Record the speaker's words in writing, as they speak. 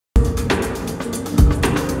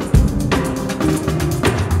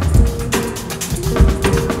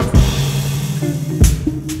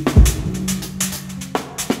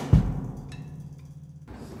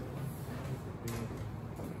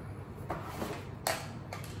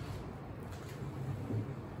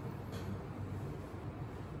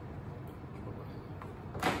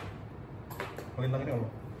Melintang ini apa?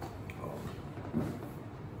 Oh.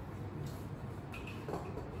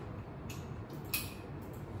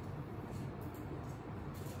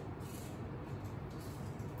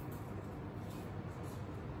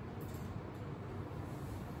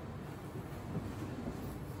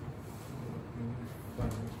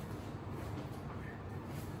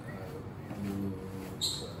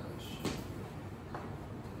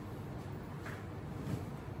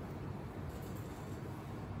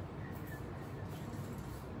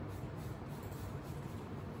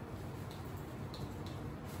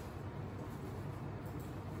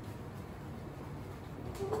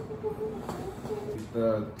 Kita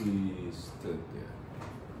twisted ya.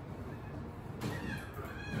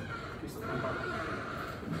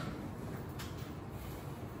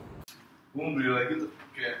 Gue mau beli lagi tuh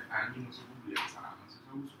kayak anjing, maksud gue beli yang sama sih,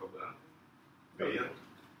 gue suka banget.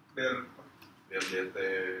 Biar DT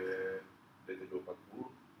 240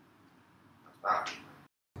 nah,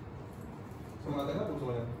 Sama ATH apa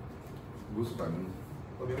soalnya? gue suka nih.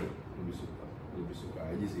 Lebih suka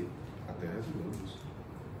aja sih. ATH sih bagus.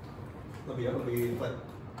 Lebih flat.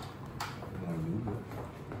 Nah juga.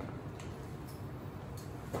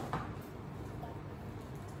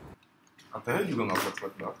 ATH juga nggak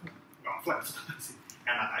flat banget. Nggak flat sih.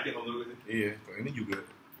 Enak aja kalau menurut gue. Iya, kalau ini juga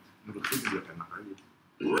menurut gue juga enak aja.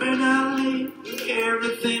 When I leave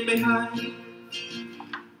everything behind,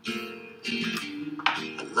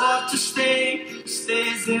 I love to stay,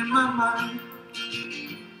 stays in my mind.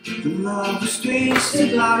 The love is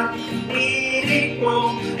twisted like an eating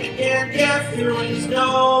bone. I can't get through it,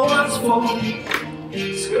 no one's fault.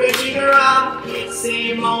 Screaming around,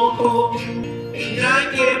 same old hole, and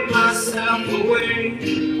I give myself away.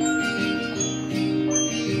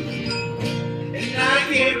 And I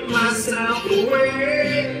give myself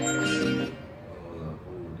away.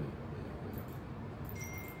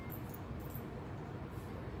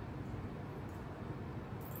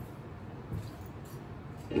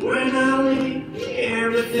 When I leave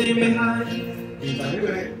everything behind, I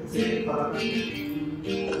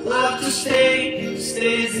love to stay,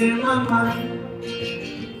 stays in my mind.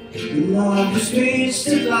 The love is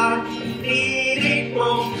twisted like an eating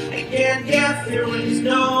bone. I can't get through it, it's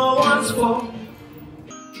no one's fault.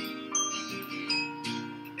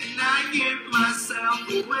 And I give myself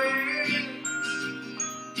away.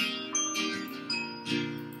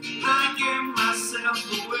 I give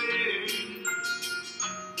myself away.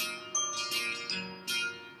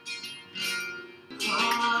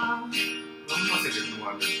 Kamu masih ketemu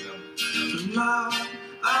ada yang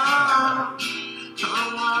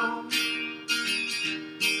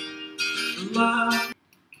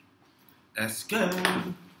Let's go.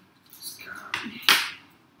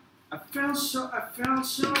 I felt so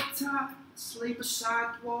tired. Sleep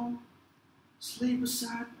beside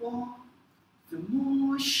wall. The moon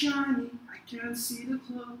was shining. I can't see the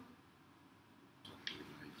club.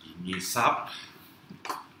 ngisap.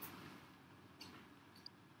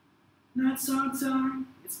 Nights are dark.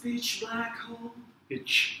 It's pitch black hole.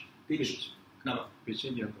 Pitch. Kenapa?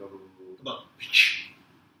 Pitchnya jangan terlalu Tebal. pitch.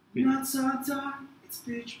 Nights are dark. It's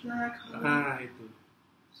pitch black hole. Ah itu.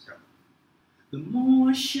 The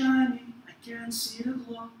moon is shining. I can't see the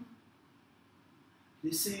glow.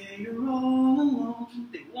 They say you're all alone.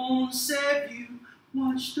 They won't save you.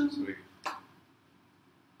 Watch the Sorry.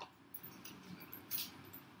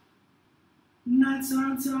 nights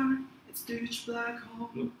are dark. It's pitch black hole.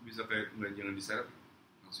 Lu bisa kayak nggak jangan diseret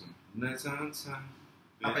langsung. Night sunshine.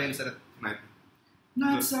 Apa yang diseret? Night.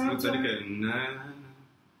 Nights Lu are tadi dark. kayak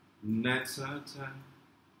night sunshine.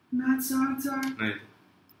 Nights are dark. Nah itu.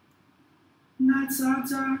 Nights are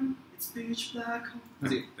dark. It's pitch black hole.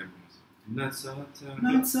 Masih. Tempo mas. Night sunshine.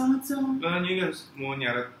 Nights are dark. Nah ini harus mau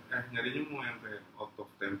nyarinya mau yang kayak out of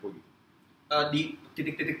tempo gitu. Di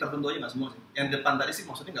titik-titik tertentu aja nggak semua sih. Yang depan tadi sih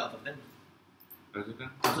maksudnya nggak out of tempo. Maksudnya kan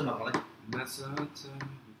Maksudnya normal aja. night sunshine.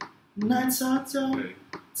 Nights are dark. Kayak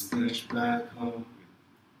It's pitch black hole. gitu.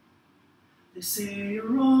 They say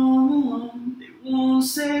you're all alone. They won't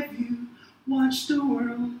save you. Watch the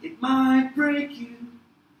world. It might break you.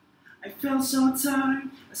 I felt so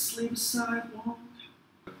tired. I sleep sidewalk.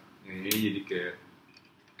 Ini jadi kayak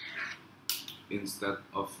instead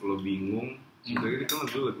of lo bingung, sebenarnya kan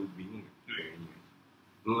lo lebih bingung ya, kayaknya.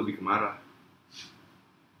 Lo lebih ke marah.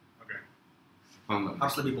 Oke. Paham nggak?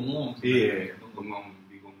 Harus lebih bengong. Iya,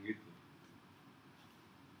 bingung gitu.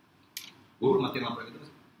 Matiin lampu gitu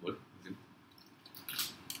sih. Boleh, matiin.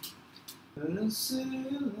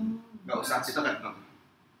 Nggak usah situ kan.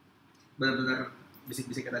 Benar-benar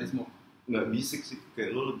bisik-bisik kayak tadi semua. Nggak bisik sih,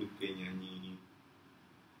 kayak lo lebih kayak nyanyi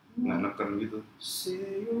nggak neken gitu.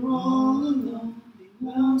 Say you're all alone. They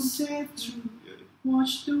won't save you. Ya,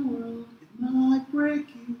 Watch the world, it might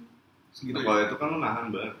break you. Segitu Nah, ya? kalau itu kan lo nahan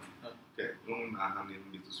banget, kayak lo nahanin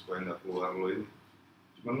gitu supaya nggak keluar lo ini.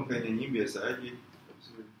 Cuman lo kayak nyanyi biasa aja.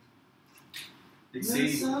 They say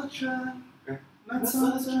Nights are dry, Eh? nights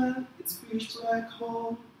are dry, it's pitch black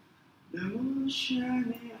hole. The moon is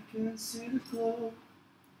shining, I can see the glow.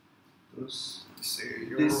 Terus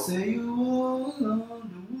They say you're all alone,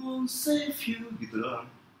 they won't save you. gitu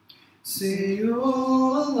doang. Say you're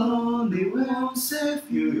all alone, they won't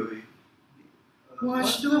save you.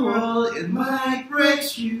 Watch the world, it might break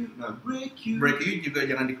you. Nah, Break you, break you juga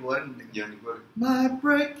jangan dikeluarin. jangan dikeluarin. might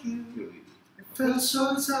break you. Yoi. I felt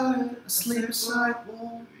so tired, I sleep beside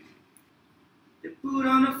wall. They put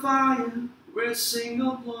on a fire with a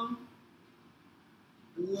single blow.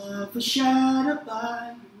 The love was shattered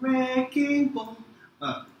by a wrecking ball.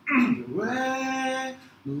 The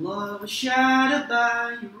love was shattered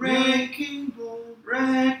by a wrecking ball,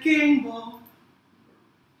 wrecking ball.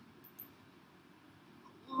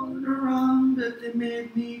 I wandered around, but they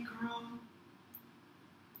made me crawl.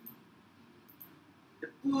 They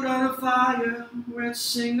put out a fire with a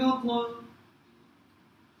single blow.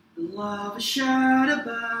 The love is shattered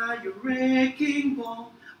by a wrecking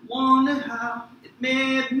ball. Wonder how it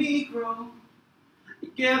made me grow. I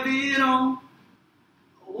gave it all.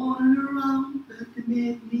 I wandered around, but they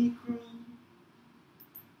made me grow.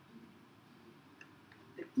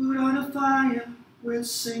 They put out a fire with a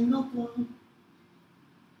single blow.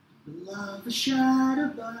 The love is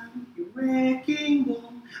shattered by a wrecking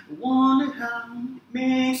ball. I wonder how it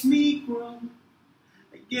makes me grow.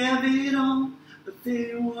 I gave it all, but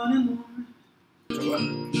they wanted more. Coba.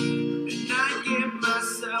 And I give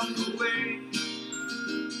myself away.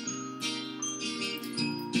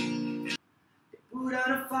 They put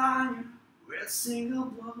out a fire with a single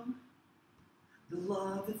blow. The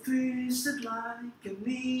love that twisted like a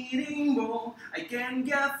kneading bowl. I can't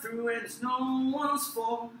get through it, it's no one's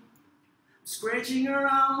fault. Scratching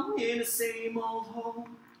around in the same old hole.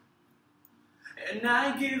 And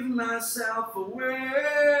I give myself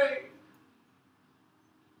away.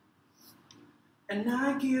 And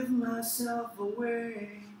I give myself away.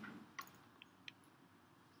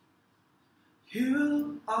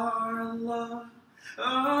 You are love.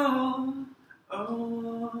 Oh,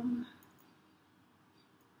 oh.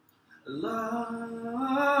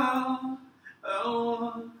 Love.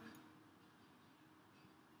 Oh.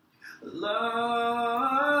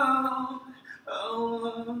 Love,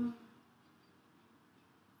 oh,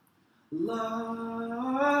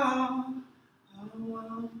 love,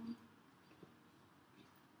 oh.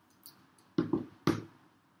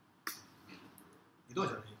 Itu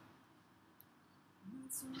aja.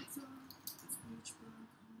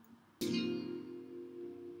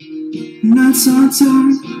 Nights are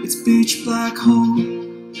dark, it's pitch black hole.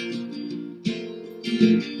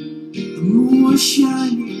 The moon was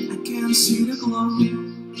shining, I can't see the glow.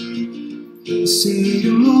 They say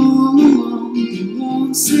you're all alone, they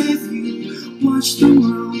won't save you. Watch the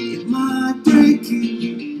world, it might break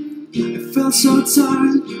you. I felt so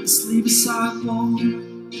tired, I sleep beside wall.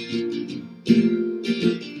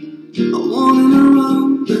 I wanted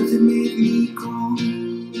around, but they made me crawl.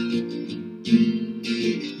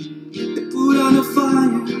 They put on a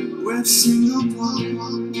fire with a single blow.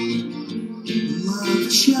 Love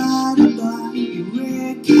is shattered by a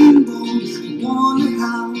wrecking ball. I wonder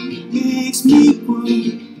how it makes me grow. I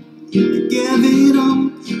gave it all,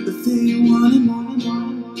 but they wanted more.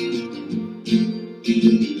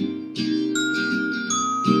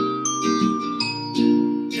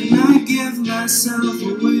 And I give myself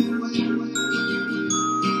away.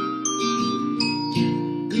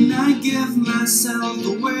 And I give myself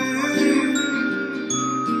away.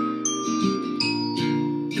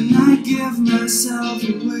 And I give myself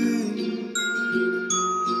away.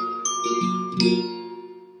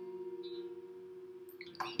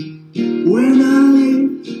 When I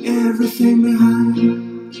leave everything behind,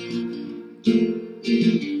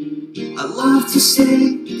 I love to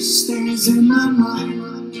stay, stays in my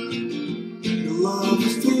mind. The love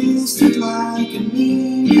is twisted like a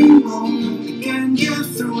kneading bowl. I can't get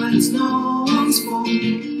through and it's no one's fault.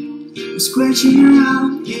 I'm scratching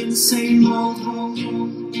around in the same old hole.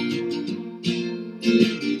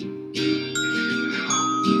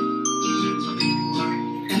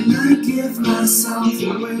 And I give myself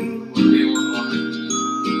away.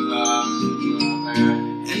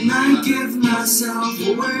 And I give myself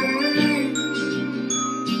away.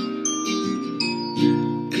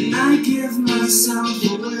 And I give myself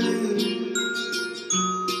away.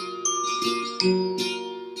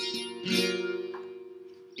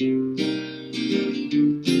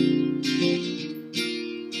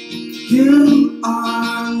 You are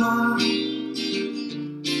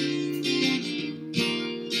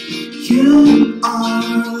You are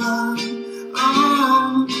love,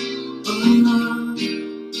 oh, love,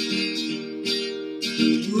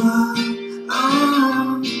 love,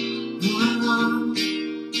 oh, love,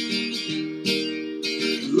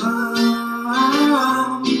 love.